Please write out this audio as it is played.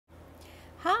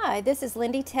Hi, this is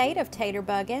Lindy Tate of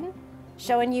Taterbuggin,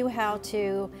 showing you how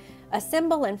to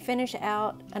assemble and finish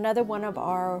out another one of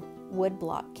our wood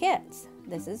block kits.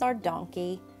 This is our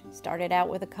donkey. Started out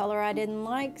with a color I didn't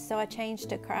like, so I changed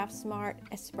to Craft Smart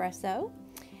Espresso.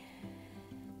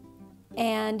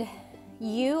 And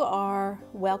you are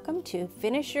welcome to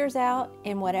finish yours out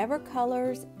in whatever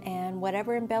colors and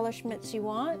whatever embellishments you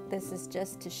want. This is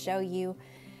just to show you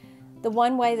the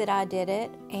one way that I did it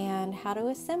and how to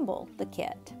assemble the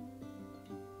kit.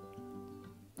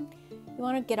 You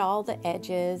want to get all the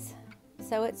edges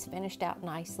so it's finished out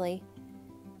nicely.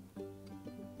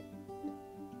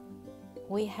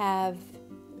 We have,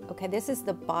 okay, this is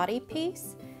the body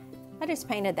piece. I just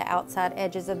painted the outside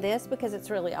edges of this because it's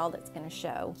really all that's going to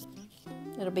show.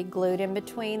 It'll be glued in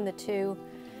between the two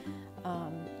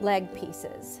leg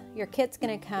pieces. Your kit's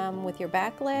going to come with your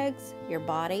back legs, your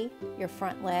body, your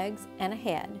front legs, and a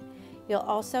head. You'll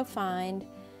also find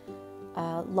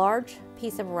a large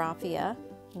piece of raffia.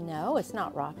 No, it's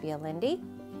not raffia, Lindy.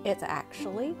 It's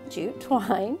actually jute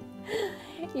twine.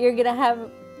 You're going to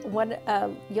have one.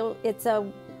 It's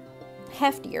a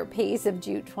heftier piece of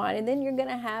jute twine, and then you're going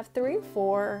to have 3 or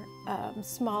 4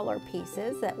 smaller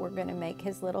pieces that we're going to make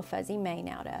his little fuzzy mane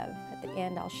out of. At the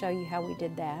end, I'll show you how we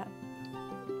did that.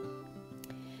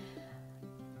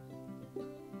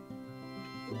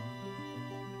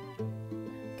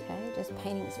 Okay, just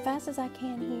painting as fast as I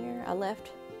can here. I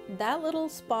left that little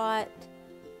spot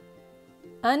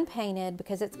unpainted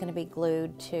because it's going to be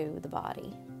glued to the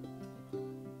body.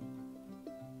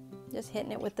 Just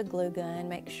hitting it with the glue gun,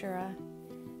 make sure I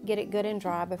get it good and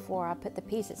dry before I put the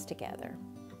pieces together.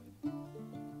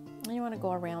 And you want to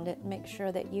go around it and make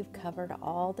sure that you've covered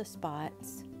all the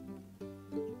spots. There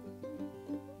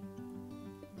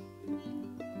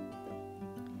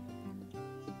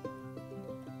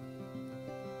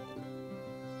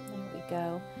we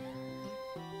go.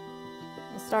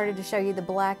 I started to show you the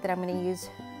black that I'm going to use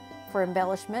for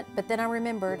embellishment, but then I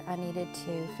remembered I needed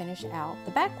to finish out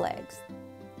the back legs.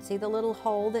 See the little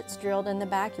hole that's drilled in the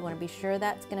back? You want to be sure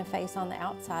that's going to face on the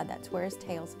outside. That's where his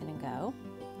tail's going to go.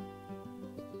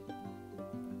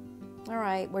 All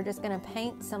right, we're just going to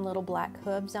paint some little black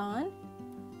hooves on.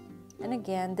 And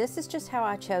again, this is just how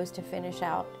I chose to finish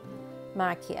out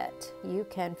my kit. You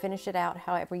can finish it out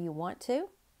however you want to.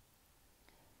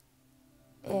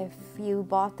 If you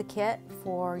bought the kit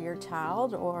for your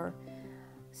child or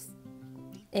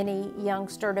any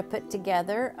youngster to put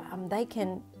together, they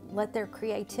can let their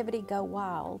creativity go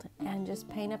wild and just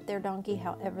paint up their donkey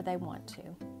however they want to.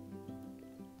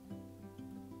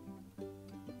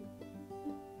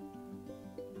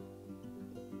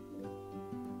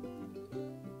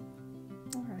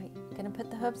 All right, gonna put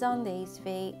the hooves on these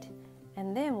feet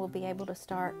and then we'll be able to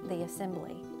start the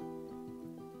assembly.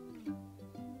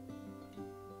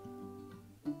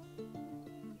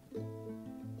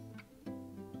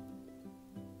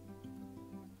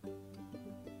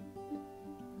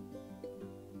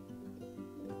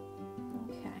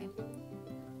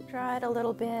 Dry it a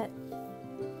little bit.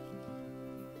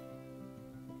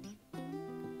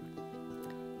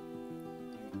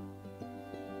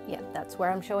 Yeah, that's where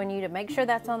I'm showing you to make sure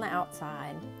that's on the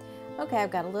outside. Okay,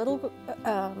 I've got a little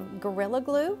Gorilla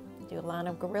Glue. Do a line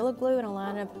of Gorilla Glue and a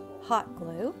line of hot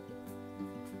glue.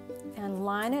 And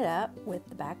line it up with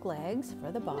the back legs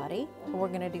for the body. We're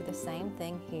going to do the same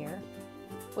thing here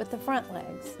with the front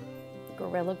legs.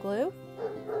 Gorilla Glue.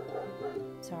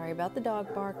 Sorry about the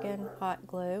dog barking. Hot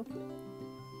glue.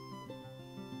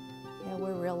 Yeah,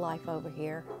 we're real life over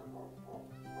here.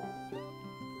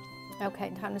 Okay,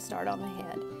 time to start on the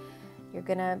head. You're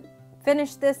gonna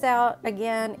finish this out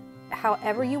again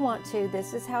however you want to.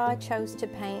 This is how I chose to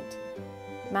paint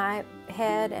my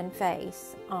head and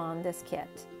face on this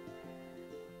kit.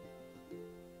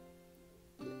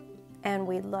 And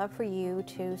we'd love for you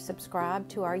to subscribe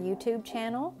to our YouTube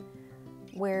channel,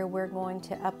 where we're going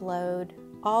to upload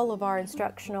all of our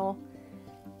instructional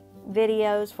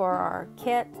videos for our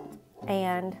kit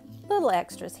and little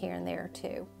extras here and there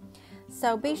too.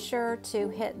 So be sure to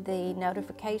hit the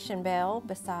notification bell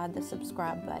beside the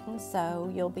subscribe button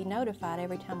so you'll be notified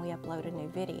every time we upload a new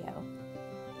video.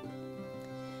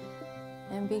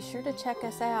 And be sure to check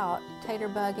us out,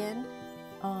 Taterbuggin,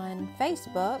 on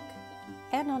Facebook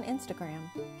and on Instagram.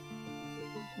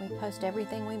 We post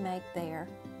everything we make there.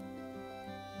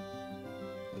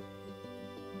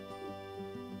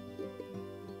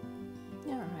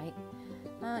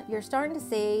 You're starting to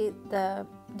see the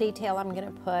detail I'm going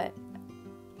to put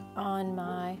on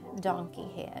my donkey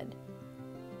head.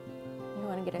 You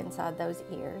want to get inside those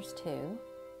ears too.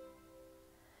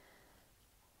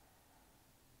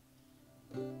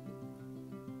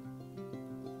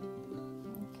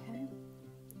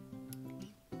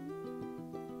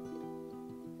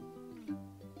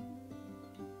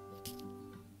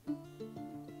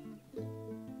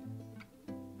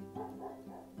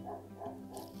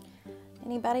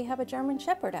 Anybody have a German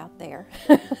Shepherd out there?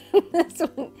 This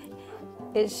one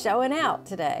is showing out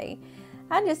today.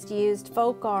 I just used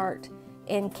Folk Art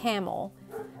in Camel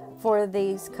for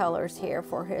these colors here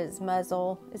for his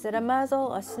muzzle. Is it a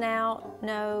muzzle, a snout,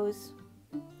 nose,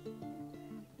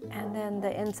 and then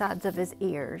the insides of his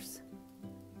ears.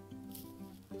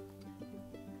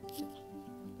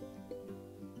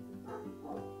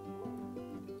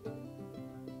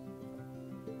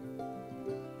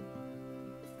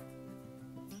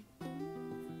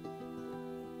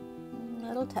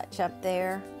 Little touch up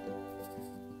there.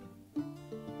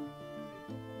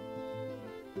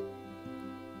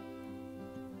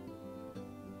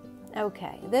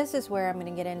 Okay, this is where I'm going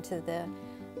to get into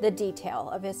the detail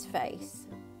of his face.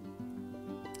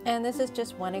 And this is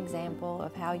just one example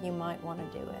of how you might want to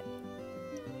do it.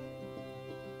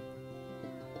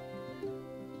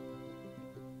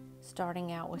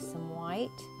 Starting out with some white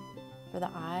for the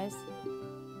eyes.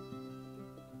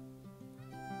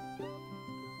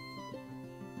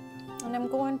 And I'm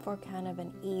going for kind of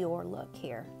an Eeyore look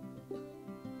here.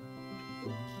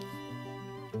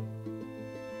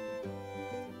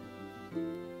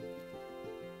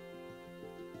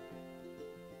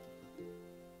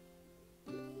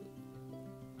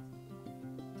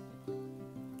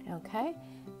 Okay,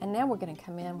 and now we're going to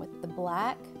come in with the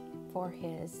black for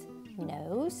his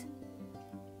nose,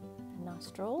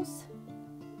 nostrils,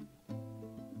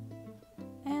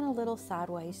 and a little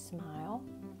sideways smile,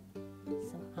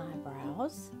 some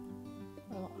eyebrows,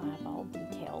 a little eyeball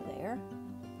detail there,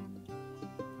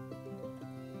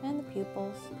 and the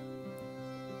pupils.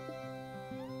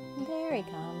 There he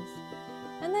comes.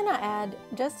 And then I add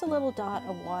just a little dot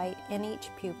of white in each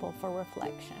pupil for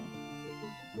reflection.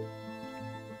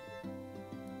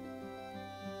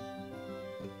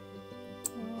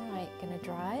 Going to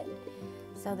dry it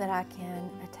so that I can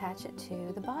attach it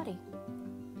to the body.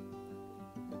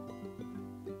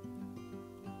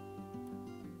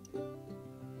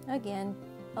 Again,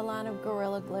 a line of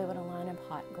Gorilla Glue and a line of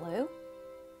hot glue.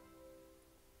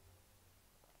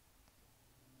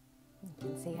 You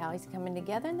can see how he's coming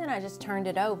together, and then I just turned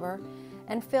it over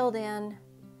and filled in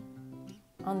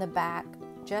on the back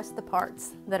just the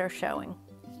parts that are showing.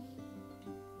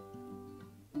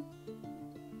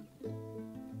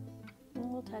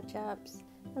 Touch-ups,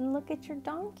 and look at your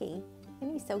donkey.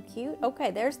 Isn't he so cute?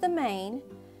 Okay, there's the mane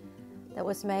that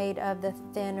was made of the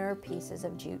thinner pieces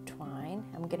of jute twine.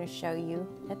 I'm going to show you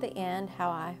at the end how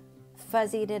I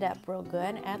fuzzied it up real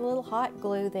good. Add a little hot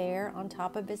glue there on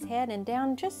top of his head and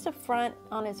down just the front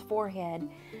on his forehead,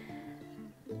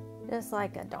 just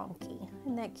like a donkey.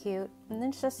 Isn't that cute? And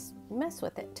then just mess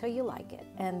with it till you like it.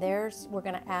 And we're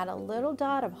going to add a little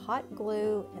dot of hot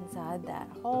glue inside that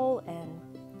hole and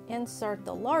insert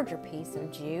the larger piece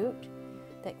of jute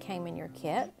that came in your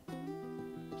kit.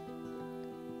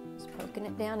 Just poking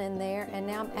it down in there, and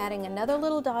now I'm adding another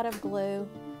little dot of glue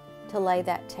to lay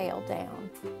that tail down.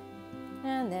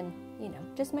 And then,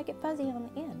 just make it fuzzy on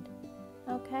the end.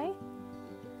 Okay?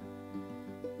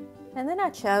 And then I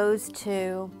chose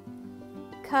to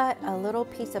cut a little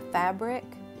piece of fabric.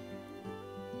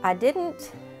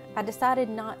 I decided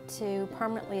not to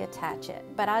permanently attach it,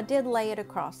 but I did lay it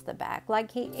across the back,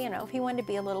 like if he wanted to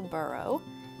be a little burro.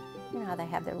 You know how they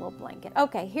have their little blanket.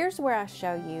 Okay, here's where I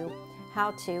show you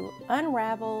how to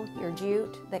unravel your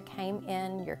jute that came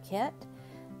in your kit.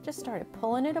 Just started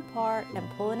pulling it apart and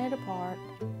pulling it apart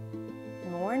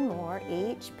more and more,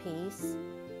 each piece,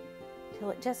 till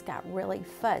it just got really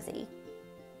fuzzy.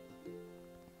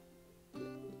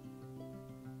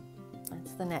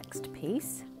 That's the next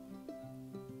piece.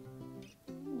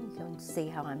 You can see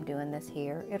how I'm doing this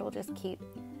here. It'll just keep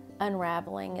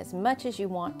unraveling as much as you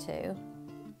want to.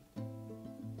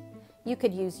 You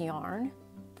could use yarn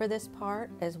for this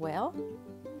part as well.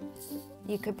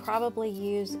 You could probably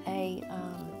use a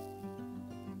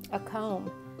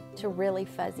comb to really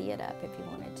fuzzy it up if you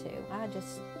wanted to. I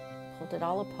just pulled it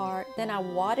all apart. Then I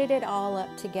wadded it all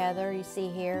up together, you see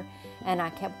here, and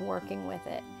I kept working with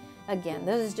it. Again,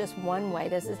 this is just one way.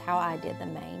 This is how I did the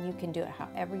mane. You can do it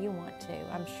however you want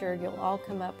to. I'm sure you'll all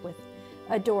come up with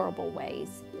adorable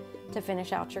ways to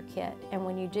finish out your kit. And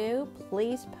when you do,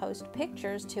 please post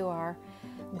pictures to our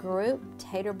group,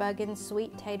 Taterbuggin'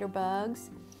 Sweet Tater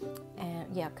Bugs. And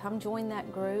yeah, come join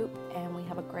that group, and we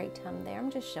have a great time there.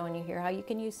 I'm just showing you here how you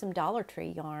can use some Dollar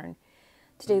Tree yarn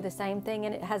to do the same thing,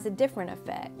 and it has a different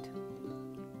effect.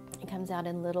 It comes out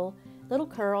in little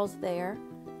curls there,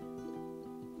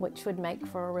 which would make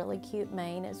for a really cute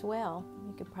mane as well.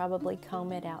 You could probably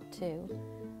comb it out too.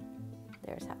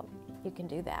 There's how you can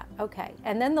do that. Okay,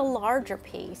 and then the larger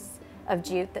piece of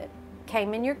jute that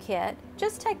came in your kit,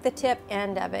 just take the tip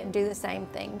end of it and do the same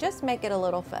thing. Just make it a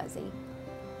little fuzzy.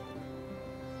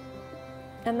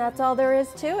 And that's all there is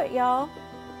to it, y'all.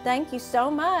 Thank you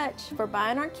so much for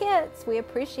buying our kits. We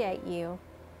appreciate you.